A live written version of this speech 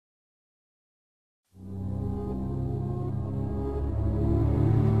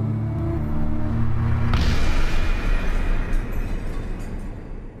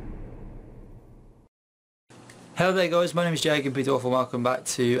Hello there guys, my name is Jacob and welcome back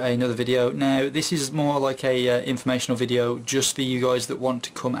to another video. Now this is more like a informational video just for you guys that want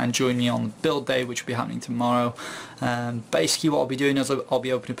to come and join me on build day, which will be happening tomorrow. Basically what I'll be doing is I'll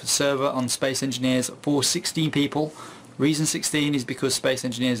be opening up a server on Space Engineers for 16 people. Reason 16 is because Space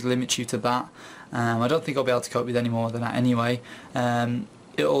Engineers limits you to that. I don't think I'll be able to cope with any more than that anyway.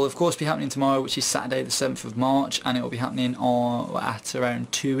 It will of course be happening tomorrow, which is Saturday the 7th of March, and it will be happening at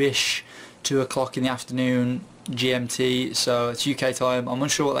around 2 o'clock in the afternoon GMT, so it's UK time. I'm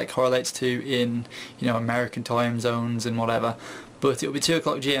unsure what that correlates to in American time zones and whatever, but it'll be 2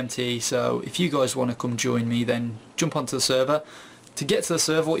 o'clock GMT. So if you guys want to come join me, then jump onto the server. To get to the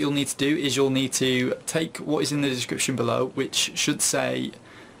server, what you'll need to do is you'll need to take what is in the description below, which should say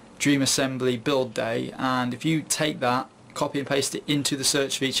Dream Assembly Build Day, and if you take that, copy and paste it into the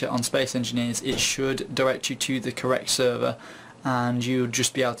search feature on Space Engineers, it should direct you to the correct server and you'll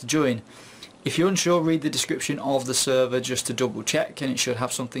just be able to join. If you're unsure, read the description of the server just to double check, and it should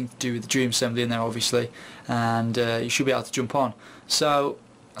have something to do with the Dream Assembly in there obviously, and you should be able to jump on. So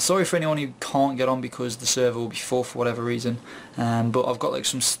sorry for anyone who can't get on because the server will be full for whatever reason, but I've got like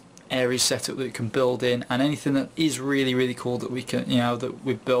some areas set up that we can build in, and anything that is really cool that we can that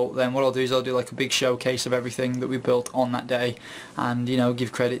we've built, then what I'll do is I'll do like a big showcase of everything that we built on that day, and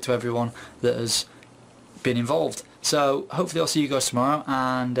give credit to everyone that has been involved. So hopefully I'll see you guys tomorrow,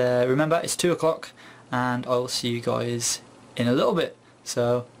 and remember it's 2 o'clock and I'll see you guys in a little bit,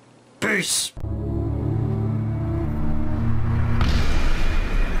 so peace.